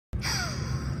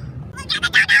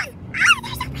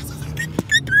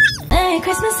Merry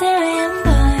Christmas, here I am,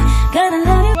 boy. Gonna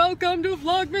love you. Welcome to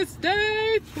Vlogmas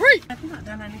Day 3! Have you not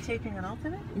done any taping at all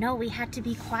today? No, we had to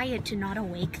be quiet to not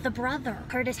awake the brother.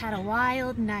 Curtis had a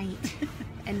wild night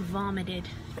and vomited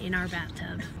in our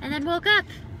bathtub. And then woke up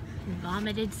and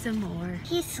vomited some more.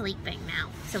 He's sleeping now,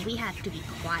 so we have to be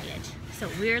quiet. So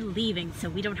we're leaving so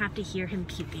we don't have to hear him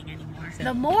puking anymore.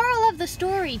 The moral of the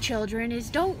story, children, is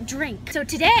don't drink. So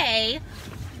today,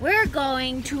 we're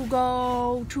going to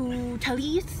go to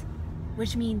Tallis,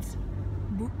 which means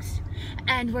books.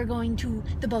 And we're going to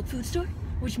the bulk food store,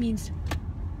 which means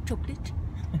chocolate.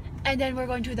 And then we're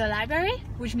going to the library,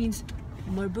 which means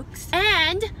more books.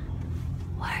 And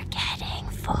we're getting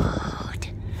food.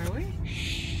 Are we?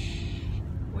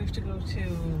 We have to go to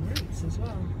Roots as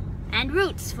well. And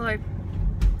Roots for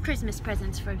Christmas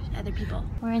presents for other people.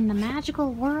 We're in the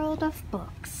magical world of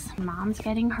books. Mom's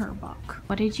getting her book.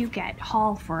 What did you get?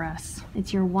 Haul for us.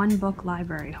 It's your one book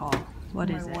library haul. What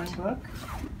is it? One book.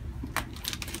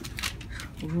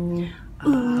 Ooh.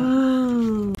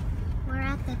 We're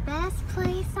at the best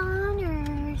place on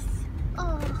earth.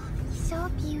 Oh, so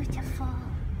beautiful.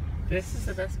 This is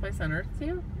the best place on earth to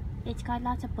you? It's got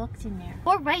lots of books in there.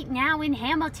 We're right now in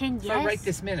Hamilton, yes. So right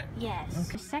this minute? Yes.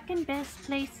 Okay. The second best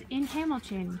place in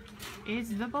Hamilton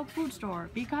is the bulk food store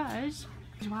because...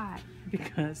 Why?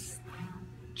 Because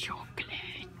Chocolate.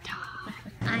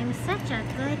 I'm such a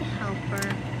good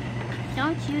helper.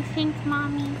 Don't you think,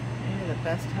 Mommy? you're the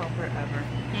best helper ever.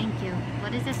 Thank you.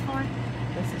 What is this for?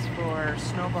 This is for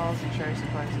snowballs and cherry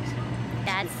surprises.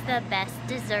 That's the best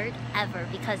dessert ever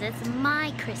because it's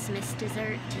my Christmas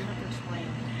dessert. You have to explain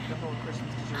the whole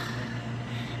Christmas dessert thing.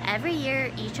 Every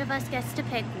year, each of us gets to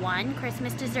pick one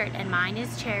Christmas dessert, and mine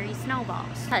is cherry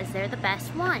snowballs because they're the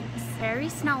best ones. Cherry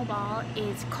snowball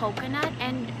is coconut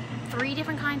and 3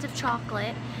 different kinds of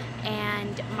chocolate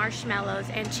and marshmallows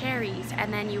and cherries,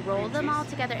 and then you roll them all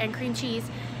together, and cream cheese,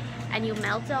 and you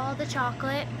melt all the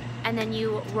chocolate, and then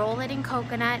you roll it in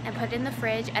coconut and put it in the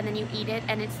fridge, and then you eat it,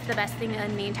 and it's the best thing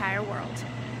in the entire world.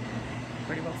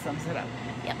 Pretty well sums it up.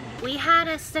 Yep. We had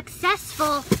a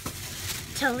successful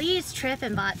Tallis trip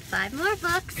and bought 5 more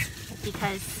books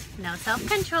because no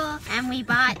self-control, and we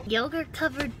bought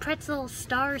yogurt-covered pretzel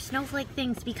star snowflake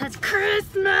things because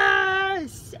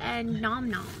Christmas and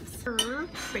nom-noms.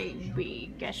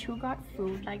 Baby, guess who got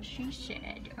food like she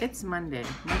said? It's Monday.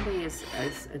 Monday is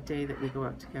a day that we go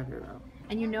out together though.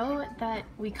 And you know that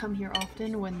we come here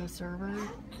often when the server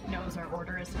knows our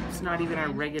order is coming. It's not even our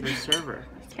regular server.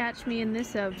 Catch me in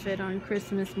this outfit on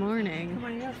Christmas morning. Come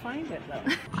on, you gotta find it though.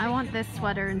 I want this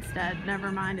sweater instead.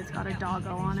 Never mind, it's got a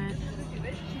doggo on it.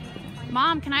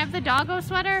 Mom, can I have the doggo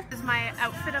sweater? This is my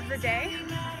outfit of the day.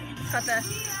 It's got the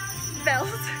belt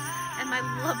and my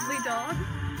lovely dog.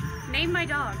 Name my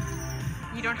dog.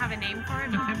 You don't have a name for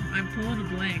it, Mom? I'm pulling a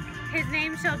blank. His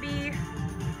name shall be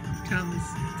Tums.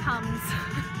 Tums.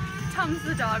 Tums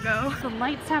the doggo. The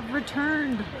lights have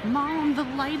returned. Mom, the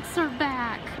lights are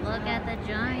back. Look at the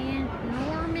giant,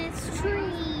 enormous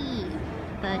tree.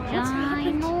 The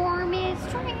happened? ginormous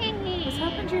tree. What's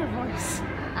happened to your voice?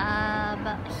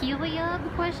 Helium,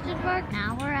 question mark.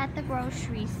 Now we're at the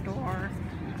grocery store.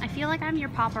 I feel like I'm your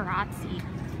paparazzi.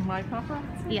 My papa?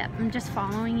 Yep, I'm just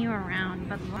following you around,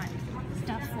 but what?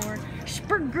 Stuff for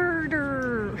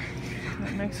SPURGHETTI.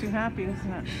 That makes you happy,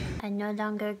 doesn't it? I no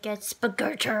longer get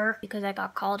SPURGHETTI because I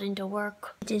got called into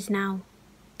work. It is now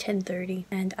 10:30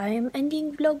 and I am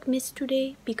ending Vlogmas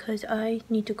today because I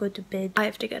need to go to bed. I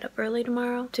have to get up early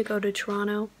tomorrow to go to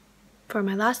Toronto for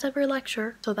my last ever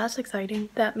lecture, so that's exciting.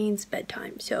 That means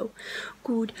bedtime, so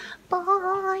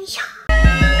goodbye.